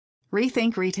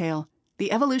Rethink Retail,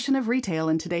 the evolution of retail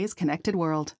in today's connected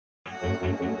world.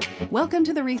 Welcome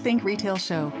to the Rethink Retail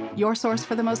Show, your source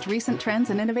for the most recent trends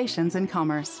and innovations in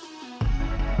commerce.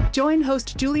 Join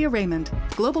host Julia Raymond,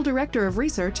 Global Director of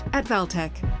Research at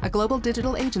Valtech, a global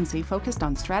digital agency focused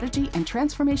on strategy and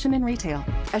transformation in retail,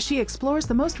 as she explores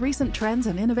the most recent trends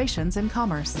and innovations in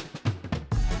commerce.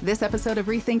 This episode of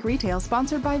Rethink Retail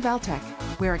sponsored by Valtech,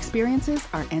 where experiences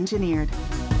are engineered.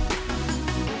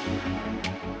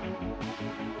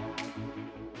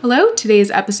 Hello,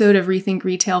 today's episode of Rethink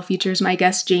Retail features my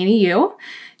guest, Janie Yu.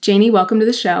 Janie, welcome to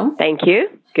the show. Thank you.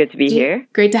 Good to be here.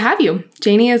 Great to have you.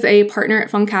 Janie is a partner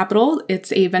at Fung Capital.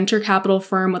 It's a venture capital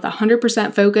firm with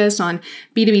 100% focus on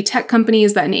B2B tech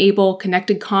companies that enable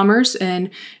connected commerce and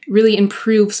really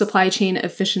improve supply chain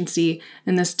efficiency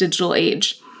in this digital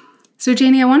age. So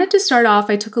Janie, I wanted to start off,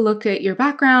 I took a look at your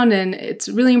background and it's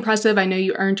really impressive. I know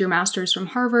you earned your master's from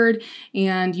Harvard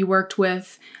and you worked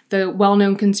with the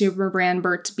well-known consumer brand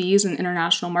Burt's Bees in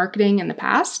international marketing in the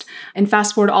past. And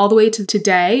fast forward all the way to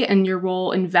today and your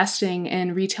role investing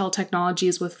in retail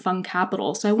technologies with Fung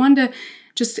Capital. So I wanted to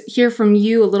just hear from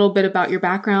you a little bit about your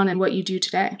background and what you do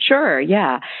today. Sure,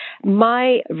 yeah.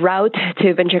 My route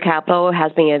to venture capital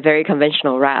has been a very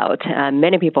conventional route.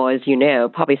 Many people, as you know,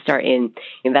 probably start in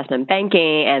investment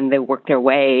banking and they work their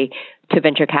way to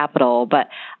venture capital. But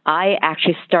I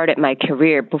actually started my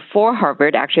career before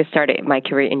Harvard, started my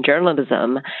career in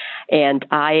journalism. And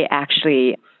I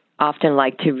actually often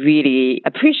like to really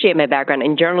appreciate my background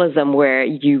in journalism where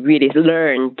you really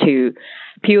learn to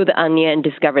peel the onion and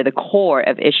discover the core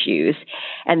of issues.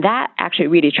 And that actually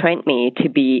really trained me to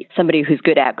be somebody who's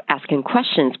good at asking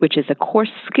questions, which is a core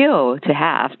skill to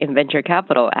have in venture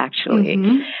capital, actually.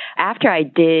 Mm-hmm. After I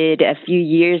did a few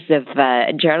years of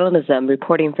journalism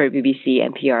reporting for BBC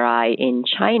and PRI in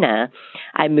China,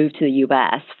 I moved to the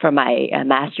U.S. for my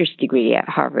master's degree at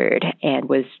Harvard and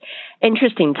was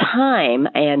interesting time.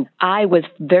 And I was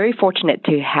very fortunate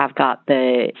to have got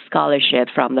the scholarship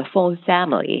from the Fung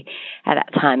family at that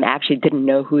time. I actually didn't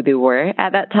know who they were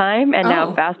at that time. And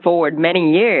now fast forward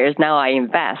many years, now I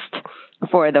invest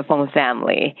for the Fung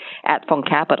family at Fung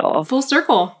Capital. Full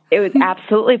circle. It was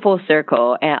absolutely full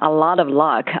circle and a lot of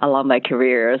luck along my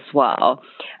career as well.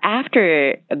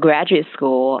 After graduate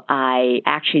school, I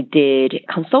actually did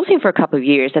consulting for a couple of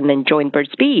years and then joined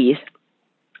Burt's Bees.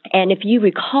 And if you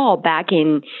recall, back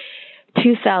in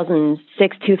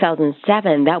 2006,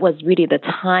 2007, that was really the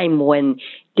time when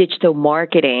digital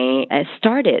marketing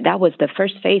started. That was the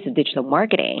first phase of digital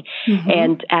marketing. Mm-hmm.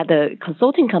 And at the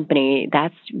consulting company,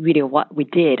 that's really what we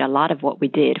did, a lot of what we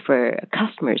did for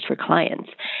customers, for clients.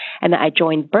 And I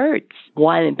joined Burt's,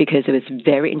 one, because it was a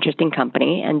very interesting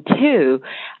company, and two,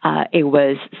 it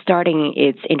was starting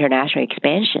its international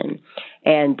expansion.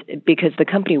 And because the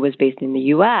company was based in the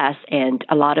U.S. and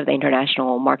a lot of the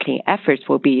international marketing efforts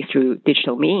will be through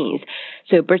digital means.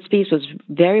 So Burt's Bees was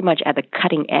very much at the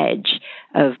cutting edge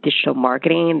of digital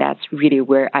marketing. That's really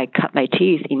where I cut my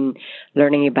teeth in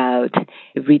learning about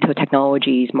retail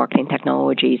technologies, marketing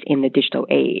technologies in the digital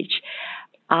age.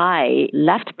 I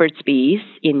left Burt's Bees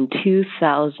in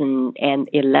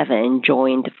 2011,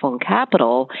 joined Fung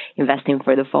Capital, investing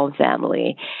for the Fung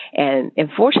family. And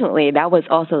unfortunately, that was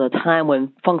also the time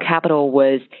when Fung Capital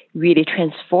was really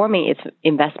transforming its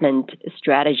investment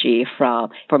strategy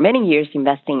from, for many years,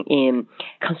 investing in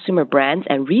consumer brands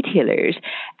and retailers,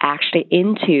 actually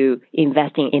into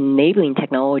investing in enabling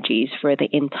technologies for the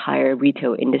entire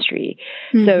retail industry.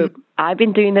 Mm-hmm. So I've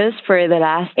been doing this for the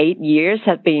last 8 years,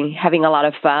 have been having a lot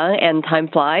of fun and time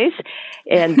flies.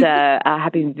 And I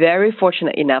have been very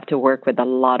fortunate enough to work with a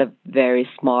lot of very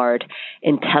smart,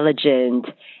 intelligent,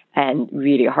 and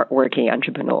really hardworking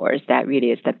entrepreneurs. That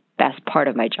really is the best part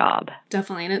of my job.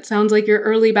 Definitely. And it sounds like your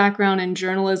early background in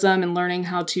journalism and learning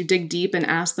how to dig deep and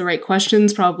ask the right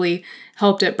questions probably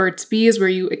helped at Burt's Bees, where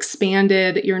you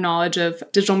expanded your knowledge of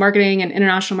digital marketing and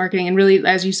international marketing and really,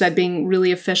 as you said, being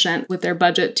really efficient with their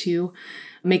budget to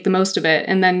make the most of it.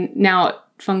 And then now at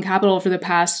Fung Capital for the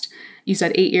past, you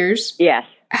said 8 years? Yes.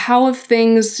 How have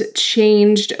things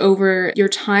changed over your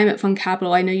time at Fung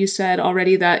Capital? I know you said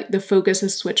already that the focus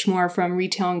has switched more from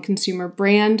retail and consumer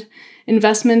brand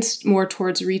investments more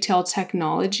towards retail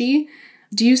technology.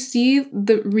 Do you see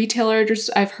the retailer,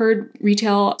 I've heard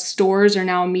retail stores are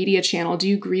now a media channel. Do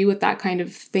you agree with that kind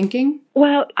of thinking?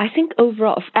 Well, I think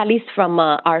overall, at least from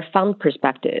our fund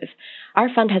perspective,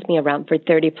 our fund has been around for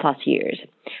 30 plus years.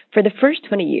 For the first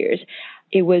 20 years,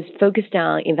 it was focused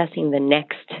on investing in the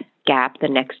next Gap, the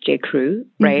next J. Crew,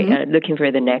 right? Mm-hmm. Looking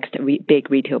for the next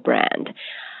big retail brand.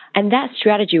 And that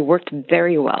strategy worked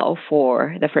very well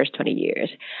for the first 20 years.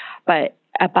 But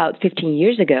about 15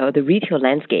 years ago, the retail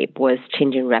landscape was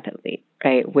changing rapidly,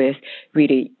 right? With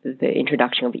really the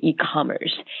introduction of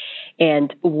e-commerce.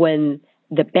 And when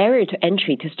the barrier to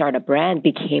entry to start a brand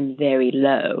became very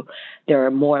low, there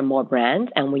are more and more brands.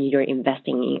 And when you're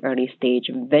investing in early stage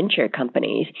venture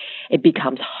companies, it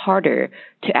becomes harder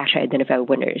to actually identify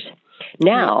winners.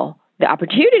 Now, the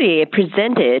opportunity it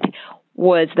presented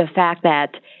was the fact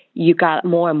that you got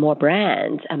more and more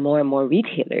brands and more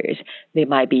retailers.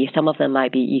 Some of them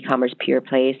might be e-commerce pure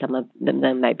plays, some of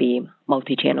them might be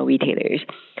multi-channel retailers.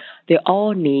 They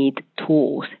all need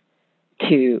tools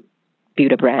to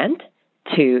build a brand,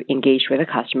 to engage with the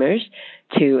customers,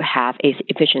 to have an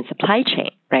efficient supply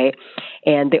chain, right?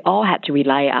 And they all had to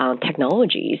rely on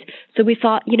technologies. So we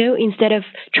thought, instead of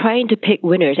trying to pick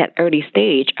winners at early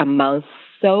stage among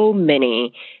so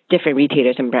many different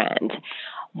retailers and brands,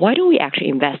 why don't we actually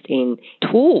invest in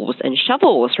tools and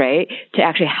shovels, right, to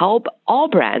actually help all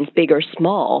brands, big or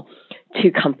small,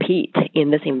 to compete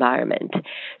in this environment?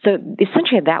 So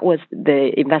essentially that was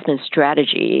the investment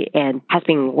strategy and has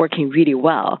been working really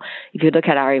well. If you look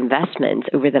at our investments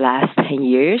over the last 10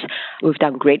 years, we've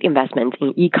done great investments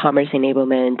in e-commerce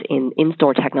enablement, in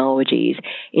in-store technologies,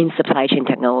 in supply chain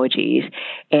technologies,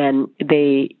 and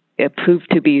they proved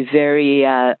to be very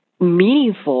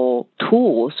meaningful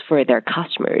tools for their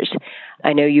customers.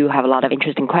 I know you have a lot of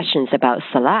interesting questions about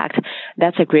Select.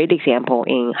 That's a great example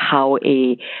in how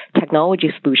a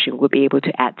technology solution would be able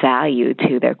to add value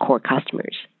to their core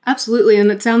customers. Absolutely.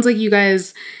 And it sounds like you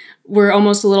guys were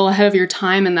almost a little ahead of your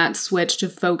time in that switch to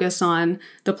focus on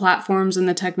the platforms and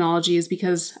the technologies,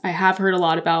 because I have heard a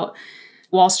lot about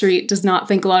Wall Street does not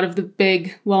think a lot of the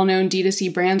big, well-known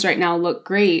D2C brands right now look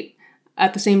great.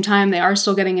 At the same time, they are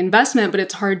still getting investment, but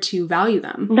it's hard to value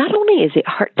them. Not only is it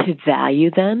hard to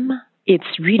value them,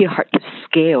 it's really hard to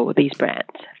scale these brands.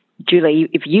 Julie,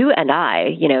 if you and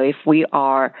I, if we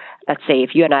are, let's say,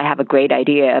 if you and I have a great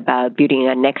idea about building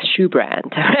a next shoe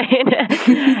brand,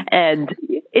 right? And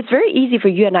it's very easy for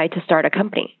you and I to start a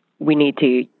company. We need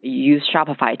to use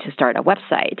Shopify to start a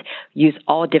website, use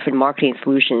all different marketing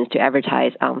solutions to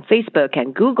advertise on Facebook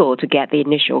and Google to get the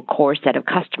initial core set of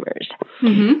customers.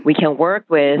 Mm-hmm. We can work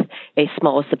with a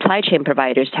small supply chain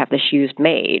providers to have the shoes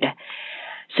made.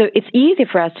 So it's easy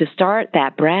for us to start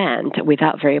that brand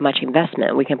without very much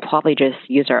investment. We can probably just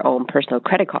use our own personal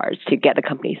credit cards to get the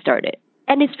company started.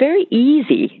 And it's very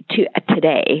easy to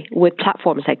today with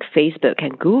platforms like Facebook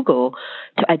and Google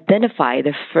to identify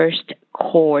the first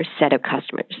core set of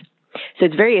customers. So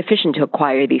it's very efficient to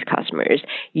acquire these customers.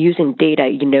 Using data,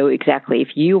 exactly if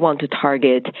you want to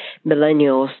target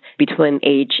millennials between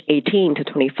age 18 to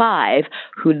 25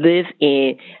 who live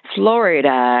in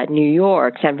Florida, New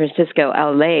York, San Francisco,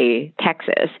 LA,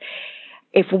 Texas.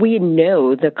 If we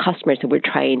know the customers that we're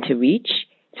trying to reach,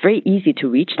 it's very easy to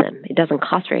reach them. It doesn't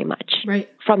cost very much. Right.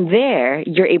 From there,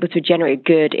 you're able to generate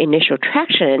good initial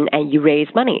traction and you raise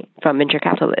money from venture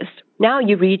capitalists. Now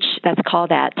you reach, let's call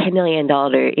that $10 million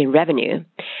in revenue,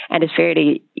 and it's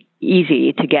fairly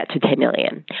easy to get to 10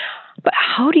 million. But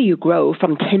how do you grow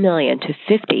from 10 million to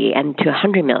 50 and to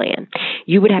 100 million?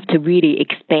 You would have to really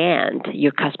expand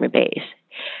your customer base.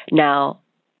 Now,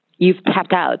 you've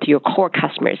tapped out your core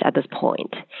customers at this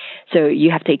point. So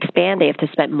you have to expand. They have to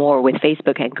spend more with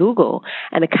Facebook and Google.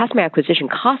 And the customer acquisition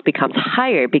cost becomes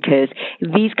higher because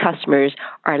these customers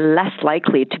are less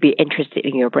likely to be interested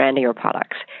in your brand and your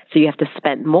products. So you have to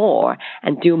spend more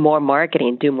and do more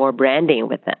marketing, do more branding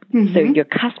with them. Mm-hmm. So your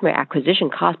customer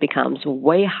acquisition cost becomes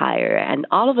way higher. And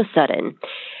all of a sudden,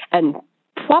 and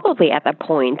probably at that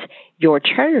point, your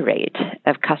churn rate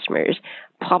of customers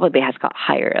probably has got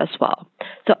higher as well.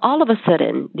 So all of a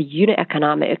sudden, the unit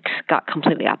economics got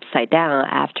completely upside down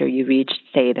after you reached,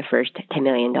 say, the first $10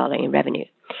 million in revenue.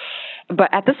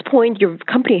 But at this point, your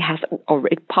company has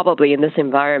already, probably in this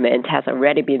environment, has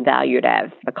already been valued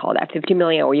at, I call that $50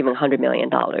 million or even $100 million.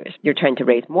 You're trying to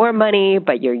raise more money,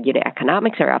 but your unit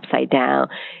economics are upside down.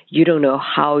 You don't know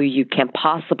how you can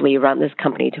possibly run this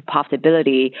company to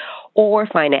profitability or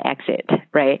find an exit,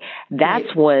 right?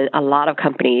 That's when a lot of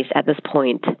companies at this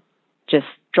point just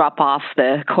drop off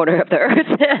the corner of the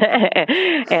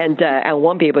earth and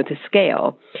won't be able to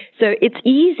scale. So it's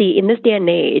easy in this day and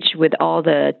age with all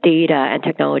the data and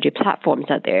technology platforms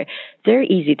out there, very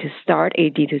easy to start a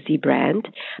D2C brand,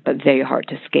 but very hard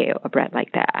to scale a brand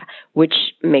like that, which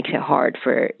makes it hard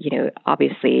for,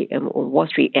 obviously Wall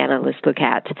Street analysts look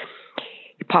at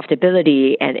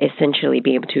profitability and essentially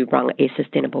be able to run a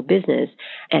sustainable business.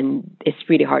 And it's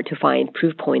really hard to find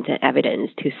proof points and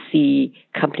evidence to see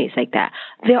companies like that.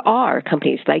 There are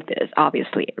companies like this,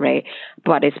 obviously, right?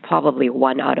 But it's probably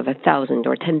 1 out of 1,000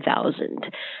 or 10,000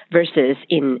 versus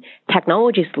in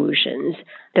technology solutions.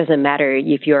 Doesn't matter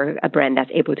if you're a brand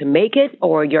that's able to make it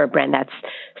or you're a brand that's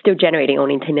still generating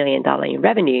only $10 million in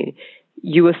revenue,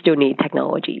 you will still need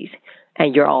technologies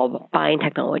and you're all buying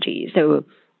technology. So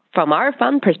from our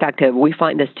fund perspective, we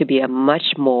find this to be a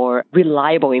much more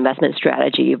reliable investment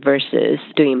strategy versus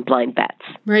doing blind bets.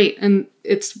 Right. And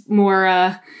it's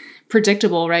more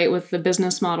predictable, right, with the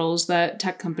business models that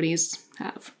tech companies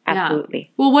have. Absolutely.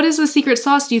 Yeah. Well, what is the secret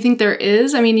sauce? Do you think there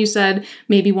is? I mean, you said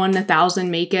maybe 1 in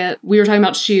 1,000 make it. We were talking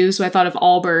about shoes, so I thought of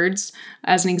Allbirds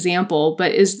as an example.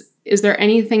 But is there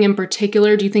anything in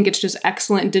particular? Do you think it's just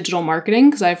excellent digital marketing?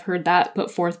 Because I've heard that put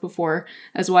forth before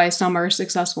as why some are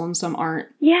successful and some aren't.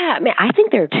 Yeah, I mean, I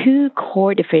think there are 2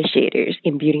 core differentiators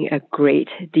in building a great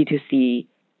D2C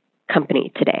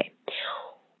company today.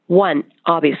 One,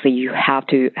 obviously, you have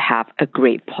to have a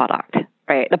great product,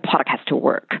 right? The product has to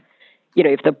work.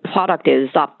 If the product is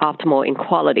optimal in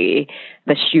quality,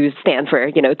 the shoes stand for,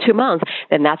 2 months,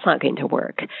 then that's not going to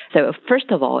work. So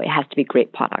first of all, it has to be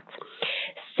great products.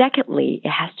 Secondly, it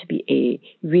has to be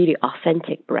a really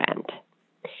authentic brand.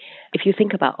 If you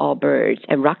think about Allbirds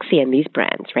and Roxy and these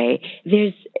brands, right,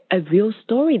 there's a real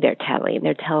story they're telling.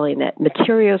 They're telling that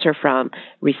materials are from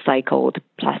recycled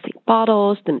plastic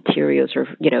bottles. The materials are,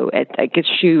 a good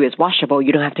shoe is washable.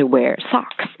 You don't have to wear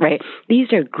socks, right?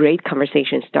 These are great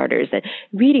conversation starters and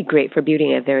really great for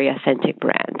building a very authentic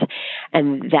brand.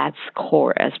 And that's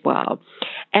core as well.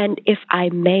 And if I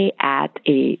may add,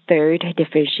 a third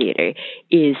differentiator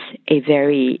is a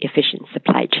very efficient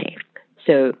supply chain.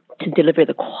 So to deliver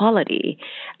the quality,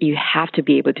 you have to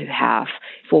be able to have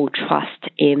full trust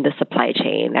in the supply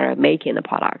chain that are making the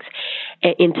products.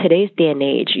 And in today's day and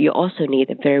age, you also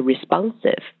need a very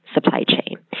responsive supply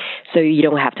chain. So you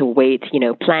don't have to wait,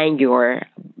 plan your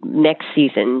next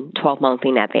season 12 months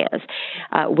in advance.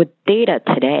 With data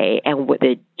today and with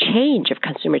the change of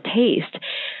consumer taste,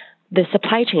 the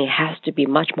supply chain has to be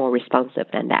much more responsive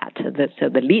than that. So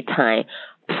the lead time,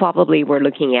 probably we're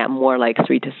looking at more like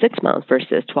 3 to 6 months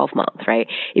versus 12 months, right?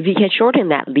 If you can shorten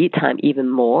that lead time even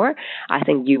more, I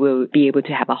think you will be able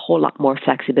to have a whole lot more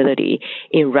flexibility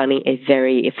in running a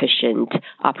very efficient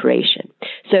operation.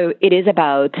 So it is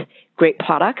about great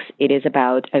products. It is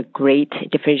about a great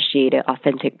differentiated,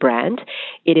 authentic brand.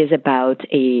 It is about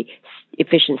a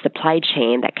efficient supply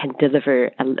chain that can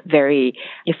deliver a very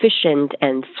efficient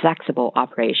and flexible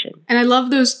operation. And I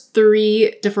love those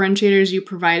 3 differentiators you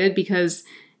provided because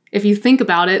if you think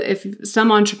about it, if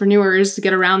some entrepreneurs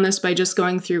get around this by just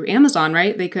going through Amazon,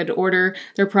 right? They could order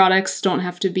their products, don't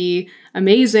have to be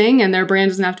amazing, and their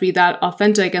brand doesn't have to be that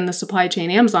authentic, and the supply chain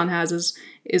Amazon has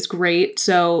is great.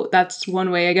 So that's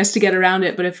one way, I guess, to get around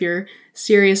it. But if you're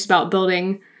serious about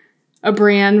building a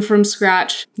brand from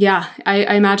scratch,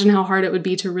 I imagine how hard it would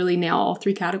be to really nail all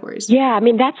 3 categories. Yeah, I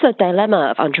mean, that's the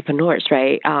dilemma of entrepreneurs,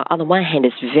 right? On the one hand,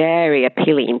 it's very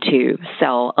appealing to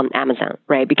sell on Amazon,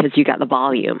 right? Because you got the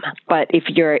volume. But if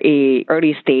you're a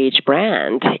early stage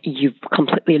brand, you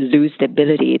completely lose the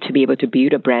ability to be able to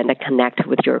build a brand that connect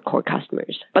with your core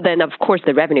customers. But then, of course,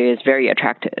 the revenue is very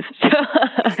attractive. So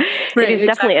it is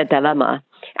definitely a dilemma.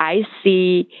 I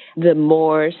see the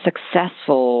more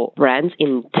successful brands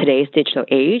in today's digital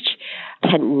age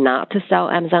tend not to sell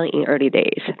Amazon in early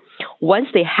days. Once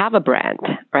they have a brand,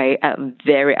 right, a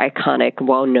very iconic,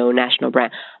 well-known national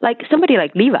brand, like somebody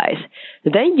like Levi's,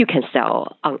 then you can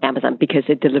sell on Amazon because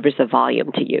it delivers the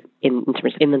volume to you in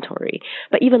terms of inventory.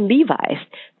 But even Levi's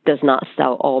does not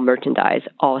sell all merchandise,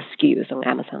 all SKUs on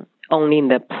Amazon. Only in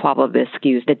the probably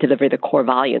SKUs that deliver the core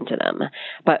volume to them.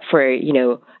 But for,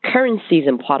 current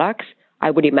season products, I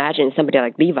would imagine somebody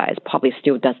like Levi's probably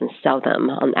still doesn't sell them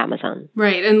on Amazon.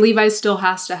 Right. And Levi's still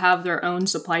has to have their own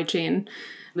supply chain.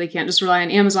 They can't just rely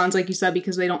on Amazon's, like you said,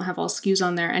 because they don't have all SKUs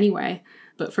on there anyway.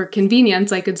 But for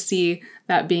convenience, I could see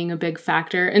that being a big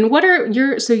factor. And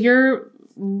you're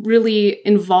really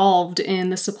involved in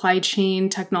the supply chain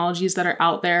technologies that are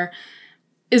out there.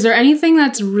 Is there anything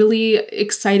that's really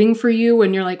exciting for you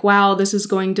when you're like, wow, this is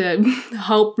going to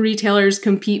help retailers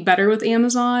compete better with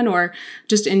Amazon, or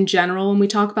just in general when we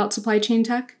talk about supply chain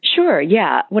tech? Sure,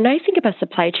 yeah. When I think about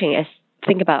supply chain, I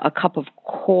think about a couple of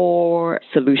core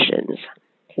solutions.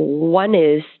 One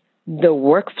is the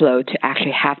workflow to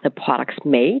actually have the products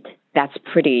made. That's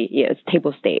pretty, it's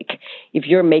table stake. If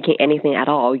you're making anything at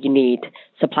all, you need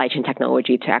supply chain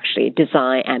technology to actually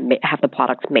design and have the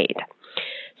products made.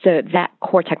 So that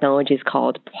core technology is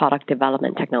called product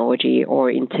development technology, or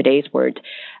in today's word,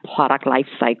 product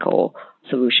lifecycle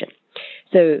solution.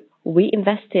 So we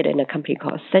invested in a company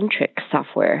called Centric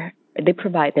Software. They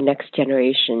provide the next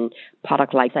generation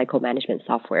product lifecycle management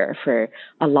software for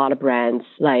a lot of brands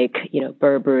like,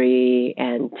 Burberry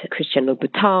and Christian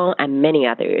Louboutin and many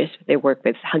others. They work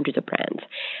with hundreds of brands.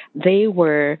 They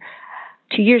were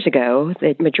 2 years ago,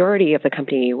 the majority of the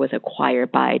company was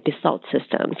acquired by Dassault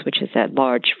Systems, which is a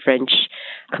large French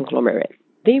conglomerate.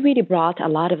 They really brought a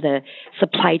lot of the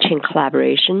supply chain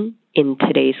collaboration in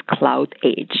today's cloud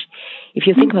age. If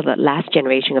you think about the last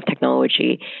generation of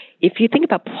technology, if you think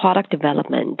about product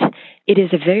development, it is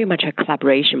very much a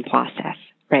collaboration process,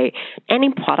 right?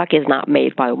 Any product is not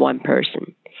made by one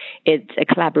person. It's a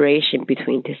collaboration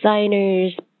between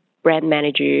designers, brand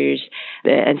managers,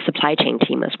 and supply chain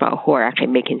team as well, who are actually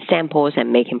making samples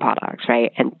and making products,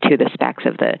 right? And to the specs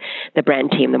of the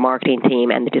brand team, the marketing team,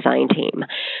 and the design team.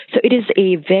 So it is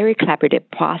a very collaborative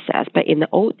process. But in the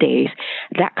old days,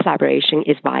 that collaboration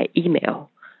is by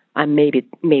email, and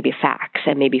maybe fax,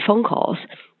 and maybe phone calls,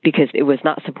 because it was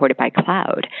not supported by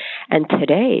cloud. And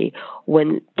today,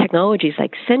 when technologies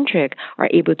like Centric are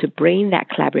able to bring that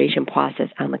collaboration process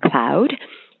on the cloud,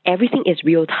 everything is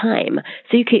real time.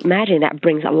 So you can imagine that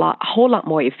brings a whole lot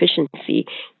more efficiency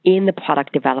in the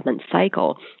product development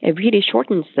cycle. It really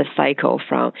shortens the cycle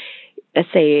from, let's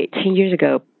say, 10 years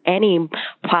ago, any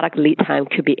product lead time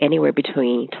could be anywhere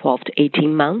between 12 to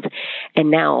 18 months. And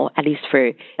now, at least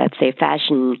for, let's say,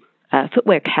 fashion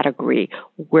footwear category,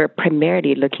 we're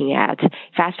primarily looking at,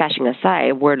 fast fashion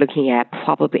aside, we're looking at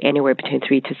probably anywhere between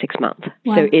 3 to 6 months.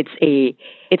 Wow. So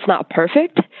it's not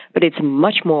perfect, but it's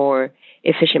much more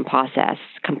efficient process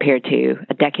compared to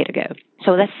a decade ago.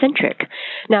 So that's Centric.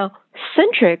 Now,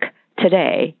 Centric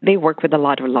today, they work with a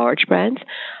lot of large brands,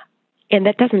 and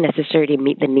that doesn't necessarily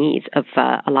meet the needs of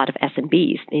a lot of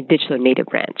SMBs, digital native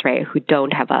brands, right, who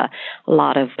don't have a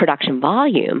lot of production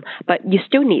volume, but you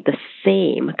still need the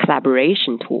same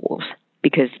collaboration tools,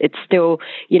 because it's still,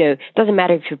 doesn't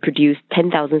matter if you produce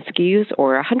 10,000 SKUs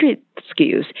or 100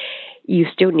 SKUs, you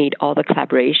still need all the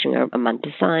collaboration among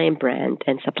design, brand,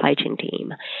 and supply chain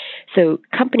team. So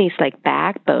companies like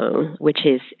Backbone, which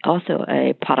is also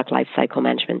a product lifecycle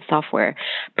management software,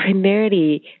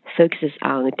 primarily focuses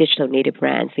on digital native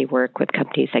brands. They work with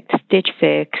companies like Stitch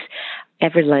Fix,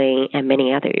 Everlane, and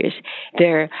many others.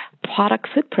 Their product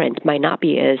footprint might not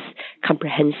be as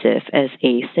comprehensive as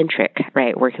a Centric,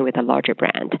 right, working with a larger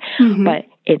brand. Mm-hmm. But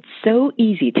it's so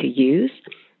easy to use,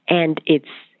 and it's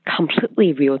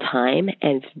completely real time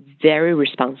and very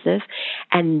responsive.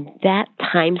 And that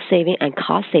time saving and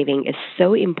cost saving is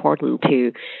so important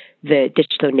to the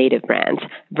digital native brands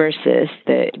versus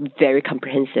the very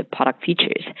comprehensive product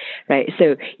features, right?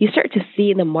 So you start to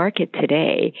see in the market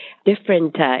today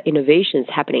different innovations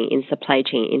happening in supply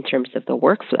chain in terms of the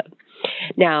workflow.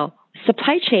 Now,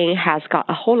 supply chain has got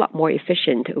a whole lot more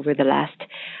efficient over the last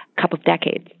couple of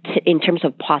decades in terms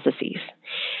of processes.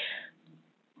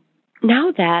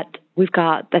 Now that we've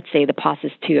got, let's say, the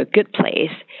process to a good place,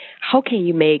 how can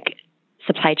you make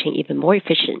supply chain even more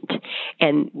efficient?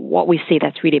 And what we see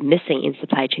that's really missing in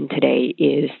supply chain today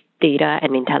is data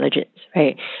and intelligence,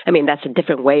 right? I mean, that's a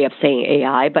different way of saying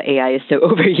AI, but AI is so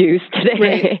overused today.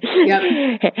 Right.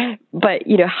 Yep. But,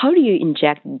 how do you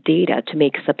inject data to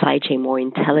make supply chain more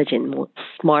intelligent, more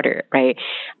smarter, right?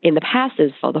 In the past,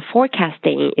 the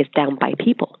forecasting is done by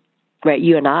people. Right,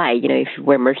 you and I, if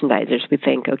we're merchandisers, we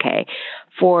think, okay,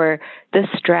 for this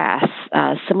dress,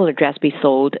 similar dress, we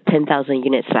sold 10,000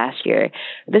 units last year.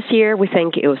 This year, we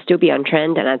think it will still be on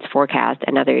trend, and let's forecast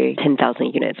another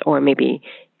 10,000 units, or maybe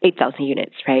 8,000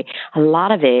 units, right? A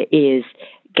lot of it is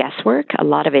guesswork. A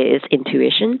lot of it is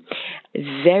intuition.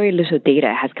 Very little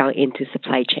data has gone into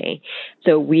supply chain.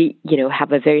 So we,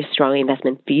 have a very strong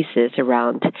investment thesis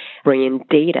around bringing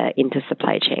data into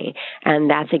supply chain. And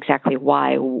that's exactly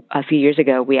why a few years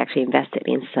ago, we actually invested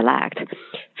in Select,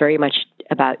 very much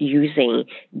about using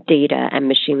data and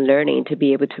machine learning to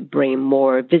be able to bring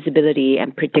more visibility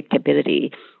and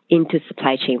predictability into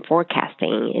supply chain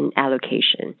forecasting and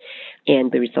allocation.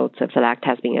 And the results of Select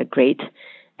has been a great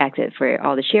exit for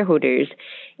all the shareholders,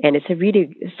 and it's a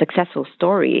really successful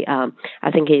story.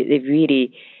 I think it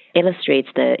really illustrates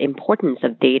the importance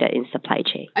of data in supply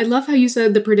chain. I love how you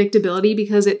said the predictability,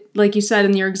 because it, like you said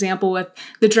in your example with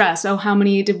the dress, how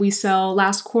many did we sell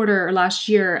last quarter or last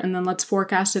year, and then let's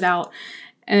forecast it out.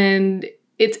 And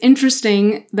it's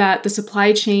interesting that the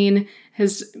supply chain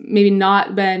has maybe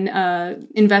not been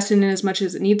invested in as much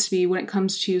as it needs to be when it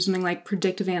comes to something like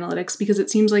predictive analytics, because it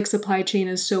seems like supply chain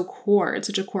is so core. It's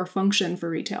such a core function for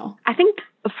retail. I think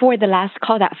for the last,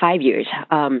 call that 5 years,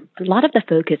 a lot of the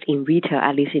focus in retail,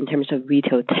 at least in terms of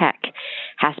retail tech,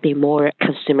 has been more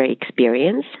consumer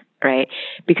experience, right?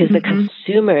 Because the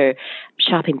consumer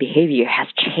shopping behavior has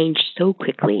changed so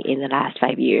quickly in the last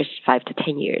 5 years, 5 to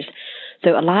 10 years.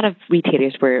 So a lot of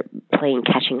retailers were playing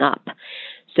catching up.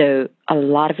 So a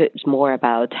lot of it is more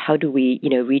about how do we,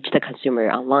 reach the consumer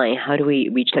online? How do we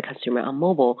reach the consumer on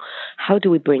mobile? How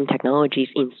do we bring technologies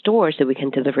in store so we can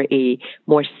deliver a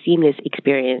more seamless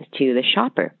experience to the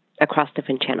shopper across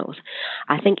different channels?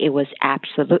 I think it was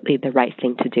absolutely the right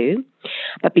thing to do.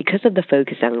 But because of the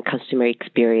focus on consumer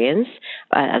experience,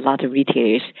 a lot of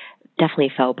retailers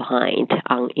definitely fell behind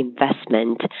on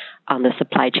investment on the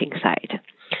supply chain side.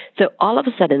 So all of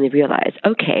a sudden they realize,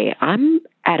 okay, I'm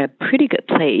at a pretty good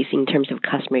place in terms of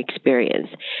customer experience.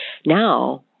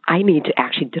 Now I need to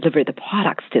actually deliver the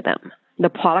products to them. The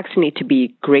products need to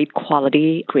be great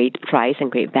quality, great price,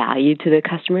 and great value to the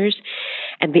customers.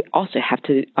 And they also have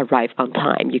to arrive on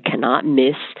time. You cannot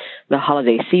miss the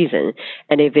holiday season.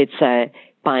 And if it's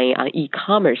buying on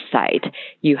e-commerce site,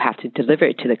 you have to deliver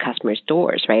it to the customer's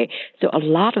doors, right? So a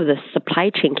lot of the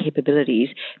supply chain capabilities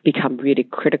become really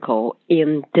critical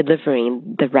in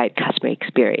delivering the right customer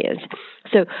experience.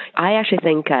 So I actually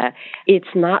think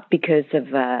it's not because of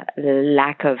the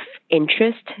lack of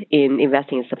interest in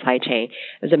investing in supply chain.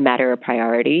 It's a matter of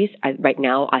priorities. Right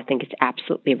now, I think it's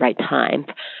absolutely the right time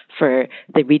for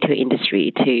the retail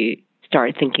industry to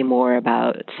start thinking more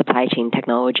about supply chain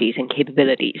technologies and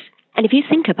capabilities. And if you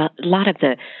think about a lot of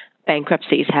the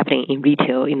bankruptcies happening in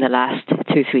retail in the last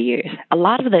 2-3 years, a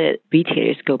lot of the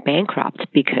retailers go bankrupt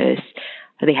because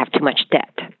they have too much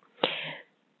debt.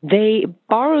 They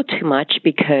borrow too much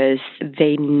because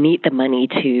they need the money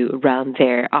to run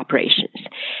their operations.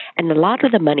 And a lot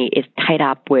of the money is tied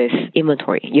up with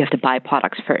inventory. You have to buy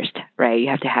products first, right? You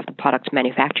have to have the products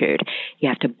manufactured. You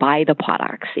have to buy the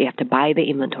products. You have to buy the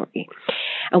inventory.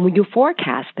 And when you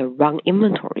forecast the wrong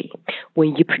inventory,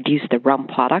 when you produce the wrong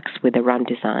products with the wrong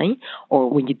design, or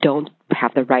when you don't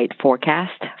have the right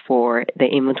forecast for the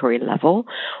inventory level,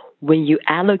 when you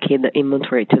allocate the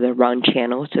inventory to the wrong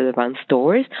channels, to the wrong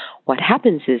stores, what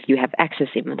happens is you have excess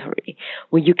inventory.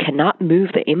 When you cannot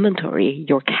move the inventory,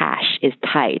 your cash is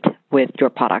tied with your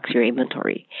products, your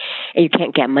inventory. And you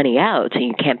can't get money out, and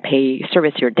you can't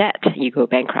service your debt, you go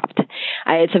bankrupt.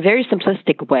 It's a very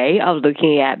simplistic way of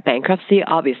looking at bankruptcy,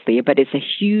 obviously, but it's a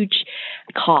huge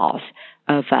cause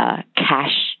of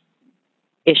cash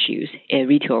issues in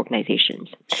retail organizations.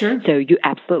 Sure. So you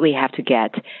absolutely have to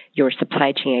get your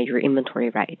supply chain and your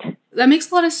inventory right. That makes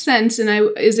a lot of sense. And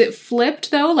is it flipped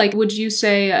though? Like, would you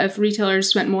say if retailers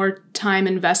spent more time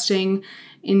investing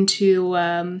into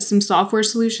some software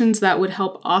solutions that would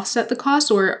help offset the cost,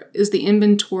 or is the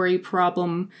inventory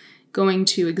problem going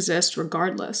to exist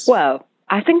regardless? Well,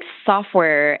 I think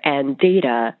software and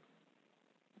data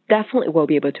definitely will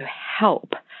be able to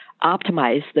help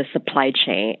optimize the supply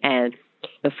chain and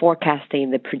the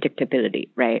forecasting, the predictability,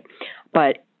 right?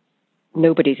 But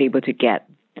nobody's able to get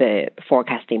the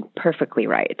forecasting perfectly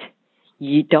right.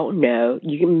 You don't know.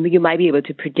 You might be able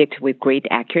to predict with great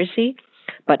accuracy,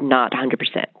 but not 100%.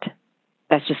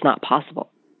 That's just not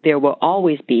possible. There will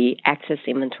always be excess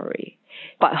inventory.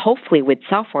 But hopefully with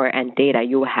software and data,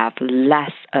 you will have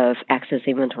less of excess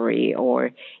inventory,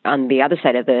 or on the other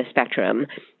side of the spectrum,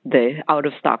 the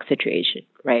out-of-stock situation,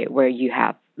 right, where you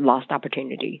have lost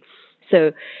opportunity.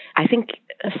 So I think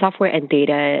software and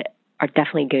data are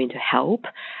definitely going to help,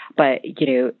 but,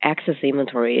 excess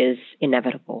inventory is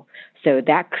inevitable. So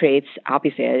that creates,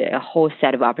 obviously, a whole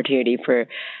set of opportunity for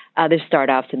other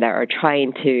startups that are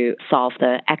trying to solve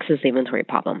the excess inventory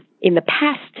problem. In the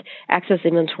past, excess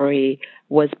inventory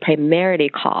was primarily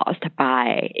caused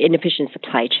by inefficient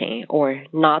supply chain or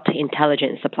not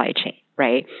intelligent supply chain,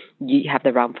 right? You have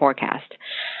the wrong forecast.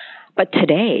 But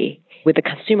today, with the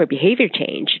consumer behavior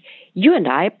change, you and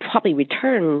I probably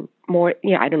return more,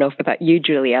 I don't know about you,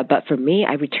 Julia, but for me,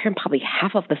 I return probably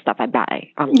half of the stuff I buy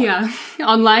online. Yeah,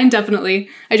 online, definitely.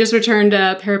 I just returned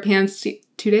a pair of pants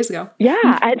 2 days ago. Yeah,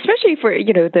 especially for,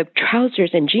 the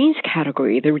trousers and jeans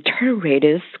category, the return rate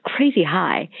is crazy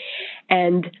high.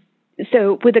 And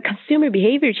so with the consumer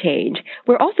behavior change,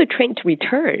 we're also trained to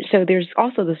return. So there's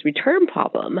also this return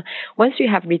problem. Once you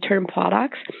have return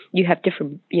products, you have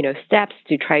different, steps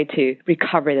to try to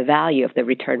recover the value of the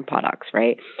return products,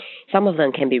 right? Some of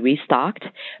them can be restocked,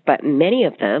 but many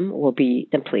of them will be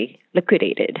simply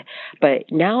liquidated. But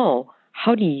now,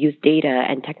 how do you use data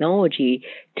and technology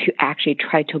to actually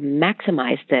try to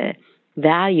maximize the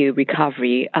value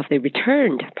recovery of the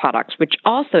returned products, which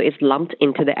also is lumped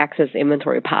into the excess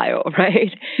inventory pile,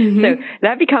 right? So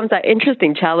that becomes an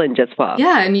interesting challenge as well.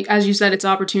 Yeah, and as you said, it's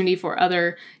opportunity for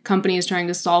other companies trying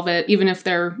to solve it, even if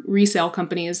they're resale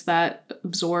companies that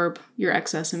absorb your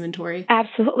excess inventory.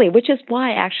 Absolutely, which is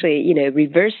why actually,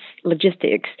 reverse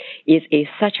logistics is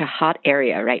such a hot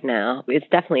area right now. It's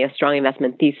definitely a strong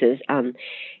investment thesis on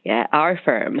our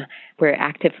firm. We're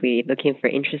actively looking for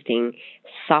interesting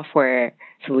software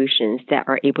solutions that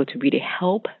are able to really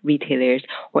help retailers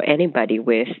or anybody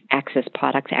with excess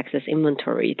products, excess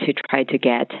inventory to try to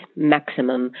get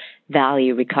maximum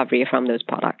value recovery from those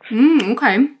products.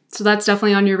 Okay. So that's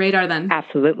definitely on your radar then.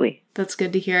 Absolutely. That's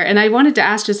good to hear. And I wanted to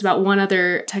ask just about one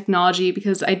other technology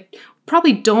because I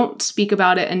probably don't speak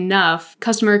about it enough.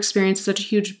 Customer experience is such a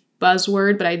huge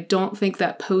buzzword, but I don't think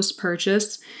that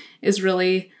post-purchase is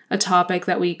really a topic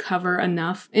that we cover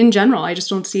enough. In general, I just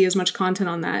don't see as much content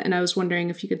on that. And I was wondering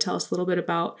if you could tell us a little bit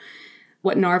about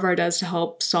what Narvar does to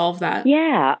help solve that.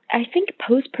 Yeah, I think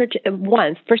post-purchase,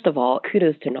 first of all,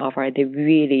 kudos to Narvar. They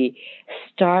really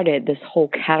started this whole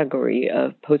category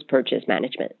of post-purchase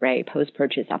management, right?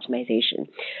 Post-purchase optimization.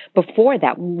 Before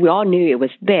that, we all knew it was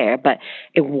there, but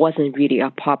it wasn't really a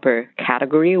proper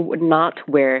category, not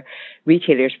where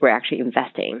retailers were actually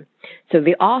investing. So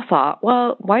they all thought,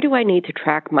 well, why do I need to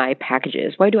track my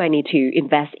packages? Why do I need to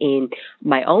invest in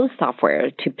my own software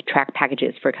to track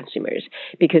packages for consumers?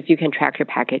 Because you can track your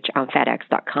package on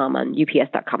FedEx.com, on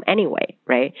UPS.com anyway,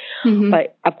 right?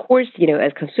 But of course,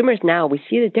 as consumers now, we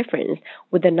see the difference.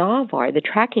 With the Narvar, the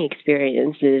tracking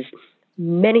experience is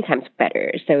many times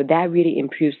better. So that really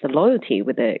improves the loyalty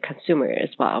with the consumer as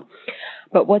well.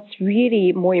 But what's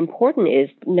really more important is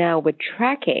now with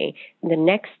tracking, the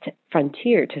next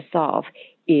frontier to solve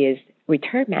is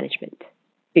return management,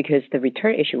 because the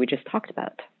return issue we just talked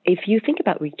about. If you think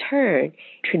about return,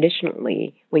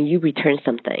 traditionally, when you return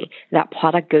something, that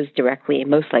product goes directly,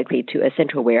 most likely, to a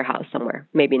central warehouse somewhere,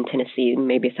 maybe in Tennessee,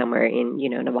 maybe somewhere in,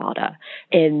 Nevada.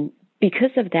 And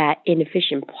because of that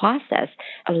inefficient process,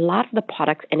 a lot of the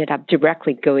products ended up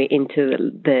directly going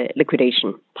into the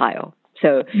liquidation pile.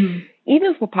 So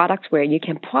even for products where you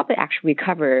can probably actually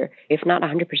recover, if not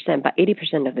 100%, but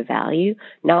 80% of the value,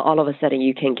 now all of a sudden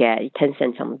you can get 10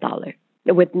 cents on the dollar.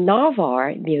 With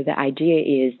Narvar, the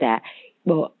idea is that,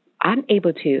 well, I'm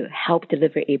able to help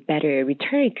deliver a better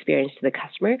return experience to the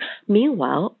customer.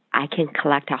 Meanwhile, I can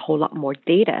collect a whole lot more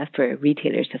data for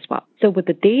retailers as well. So with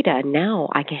the data, now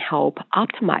I can help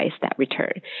optimize that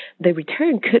return. The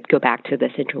return could go back to the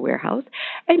central warehouse.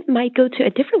 It might go to a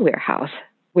different warehouse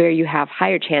where you have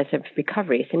higher chance of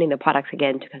recovery, sending the products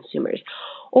again to consumers.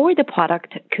 Or the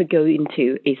product could go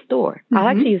into a store. I'll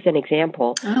actually use an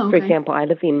example. For example, I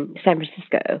live in San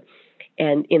Francisco.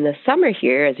 And in the summer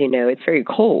here, as you know, it's very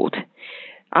cold.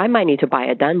 I might need to buy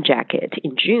a down jacket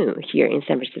in June here in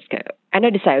San Francisco. And I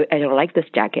decide I don't like this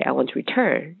jacket. I want to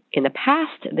return. In the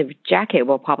past, the jacket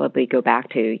will probably go back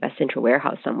to a central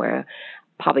warehouse somewhere,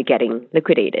 probably getting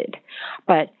liquidated.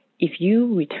 But if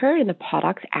you return the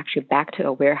products actually back to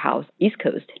a warehouse, East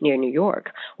Coast, near New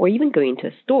York, or even going to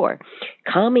a store,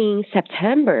 coming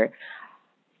September,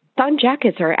 down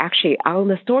jackets are actually on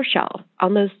the store shelf,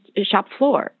 on the shop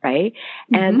floor, right?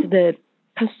 And the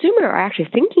consumer are actually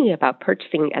thinking about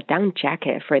purchasing a down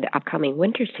jacket for the upcoming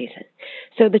winter season.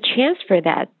 So the chance for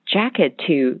that jacket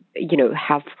to,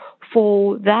 have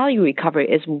full value recovery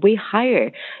is way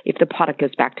higher if the product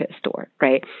goes back to a store,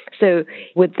 right? So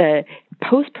with the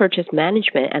post-purchase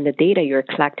management and the data you're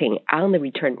collecting on the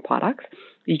returned products,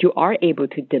 you are able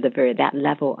to deliver that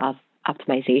level of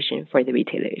optimization for the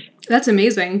retailers. That's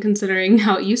amazing considering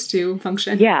how it used to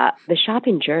function. Yeah, the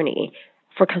shopping journey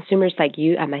for consumers like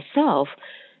you and myself,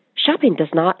 shopping does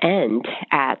not end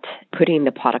at putting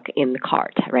the product in the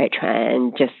cart, right?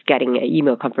 And just getting an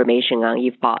email confirmation on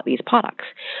you've bought these products.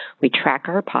 We track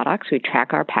our products, we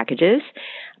track our packages,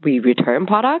 we return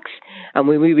products, and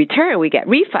when we return, we get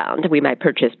refund. We might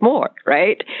purchase more,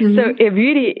 right? So it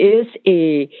really is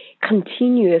a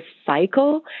continuous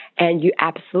cycle, and you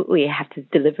absolutely have to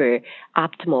deliver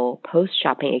optimal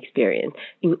post-shopping experience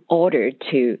in order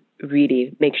to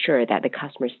really make sure that the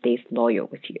customer stays loyal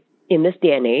with you. In this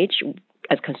day and age,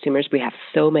 as consumers, we have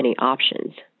so many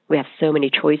options. We have so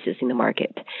many choices in the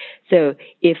market. So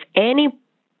if any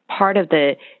part of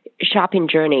the shopping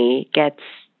journey gets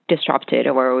disrupted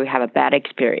or we have a bad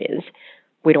experience,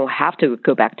 We don't have to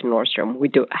go back to Nordstrom. We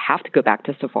don't have to go back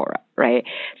to Sephora, right?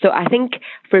 So I think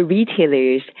for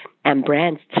retailers and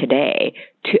brands today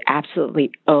to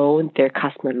absolutely own their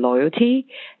customer loyalty,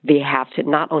 they have to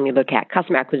not only look at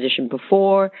customer acquisition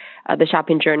before the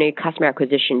shopping journey, customer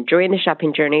acquisition during the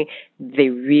shopping journey, they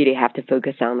really have to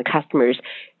focus on the customers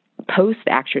post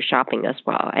the actual shopping as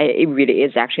well. It really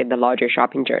is actually the larger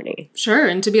shopping journey. Sure.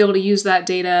 And to be able to use that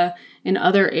data in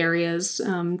other areas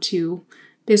to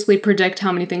basically predict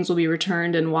how many things will be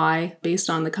returned and why based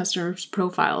on the customer's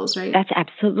profiles, right? That's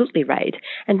absolutely right.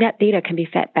 And that data can be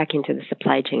fed back into the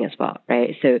supply chain as well,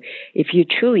 right? So if you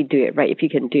truly do it right, if you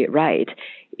can do it right,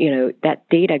 that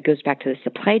data goes back to the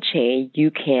supply chain.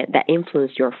 That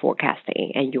influence your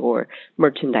forecasting and your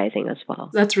merchandising as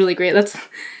well. That's really great.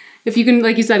 If you can,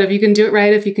 like you said, if you can do it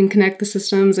right, if you can connect the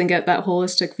systems and get that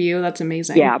holistic view, that's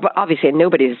amazing. Yeah, but obviously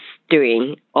nobody's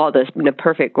doing all this in a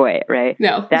perfect way, right?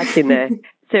 No. That's in the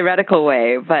theoretical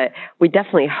way, but we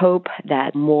definitely hope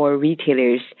that more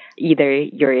retailers, either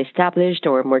your established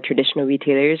or more traditional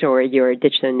retailers or your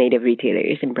digital native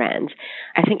retailers and brands,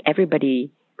 I think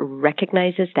everybody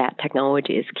recognizes that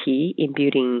technology is key in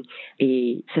building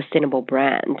a sustainable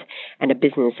brand and a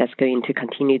business that's going to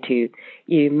continue to,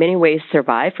 in many ways,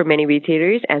 survive for many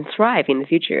retailers and thrive in the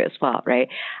future as well, right?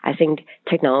 I think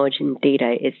technology and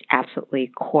data is absolutely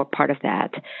a core part of that.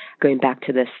 Going back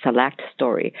to the Select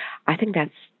story, I think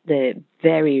that's the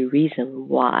very reason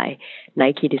why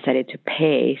Nike decided to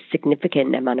pay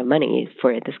significant amount of money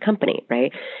for this company,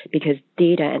 right? Because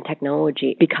data and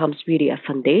technology becomes really a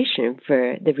foundation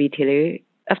for the retailer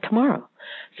of tomorrow.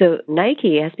 So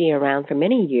Nike has been around for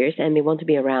many years and they want to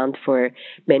be around for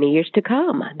many years to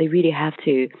come. They really have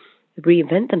to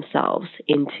reinvent themselves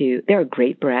they're a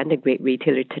great brand, a great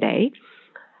retailer today.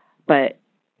 But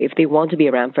if they want to be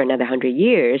around for another 100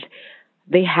 years,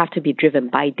 they have to be driven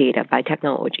by data, by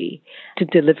technology to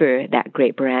deliver that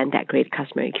great brand, that great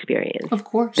customer experience. Of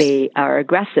course. They are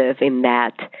aggressive in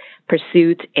that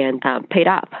pursuit and paid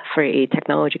up for a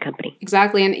technology company.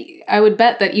 Exactly. And I would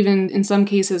bet that even in some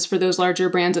cases for those larger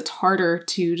brands, it's harder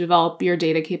to develop your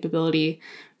data capability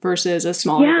versus a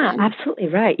smaller brand. Yeah, absolutely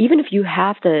right. Even if you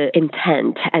have the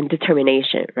intent and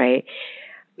determination, right?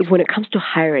 When it comes to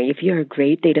hiring, if you're a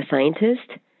great data scientist,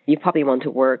 you probably want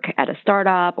to work at a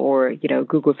startup or,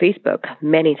 Google, Facebook,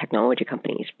 many technology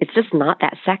companies. It's just not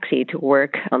that sexy to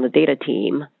work on the data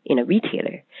team in a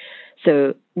retailer.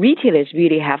 So retailers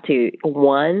really have to,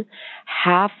 one,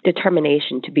 have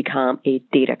determination to become a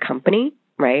data company,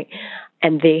 right?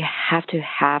 And they have to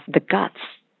have the guts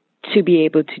to be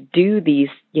able to do these,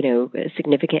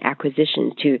 significant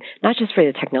acquisitions to not just for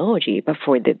the technology, but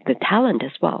for the talent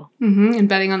as well. Mm-hmm. And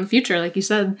betting on the future. Like you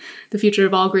said, the future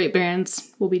of all great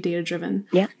brands will be data-driven.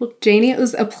 Yeah. Well, Janie, it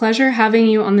was a pleasure having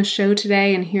you on the show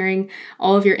today and hearing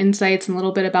all of your insights and a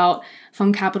little bit about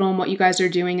Fung Capital and what you guys are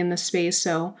doing in this space.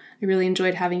 So I really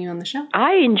enjoyed having you on the show.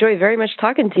 I enjoy very much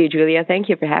talking to you, Julia. Thank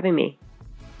you for having me.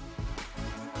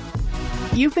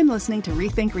 You've been listening to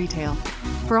Rethink Retail.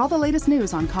 For all the latest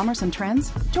news on commerce and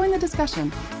trends, join the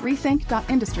discussion.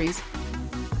 Rethink.industries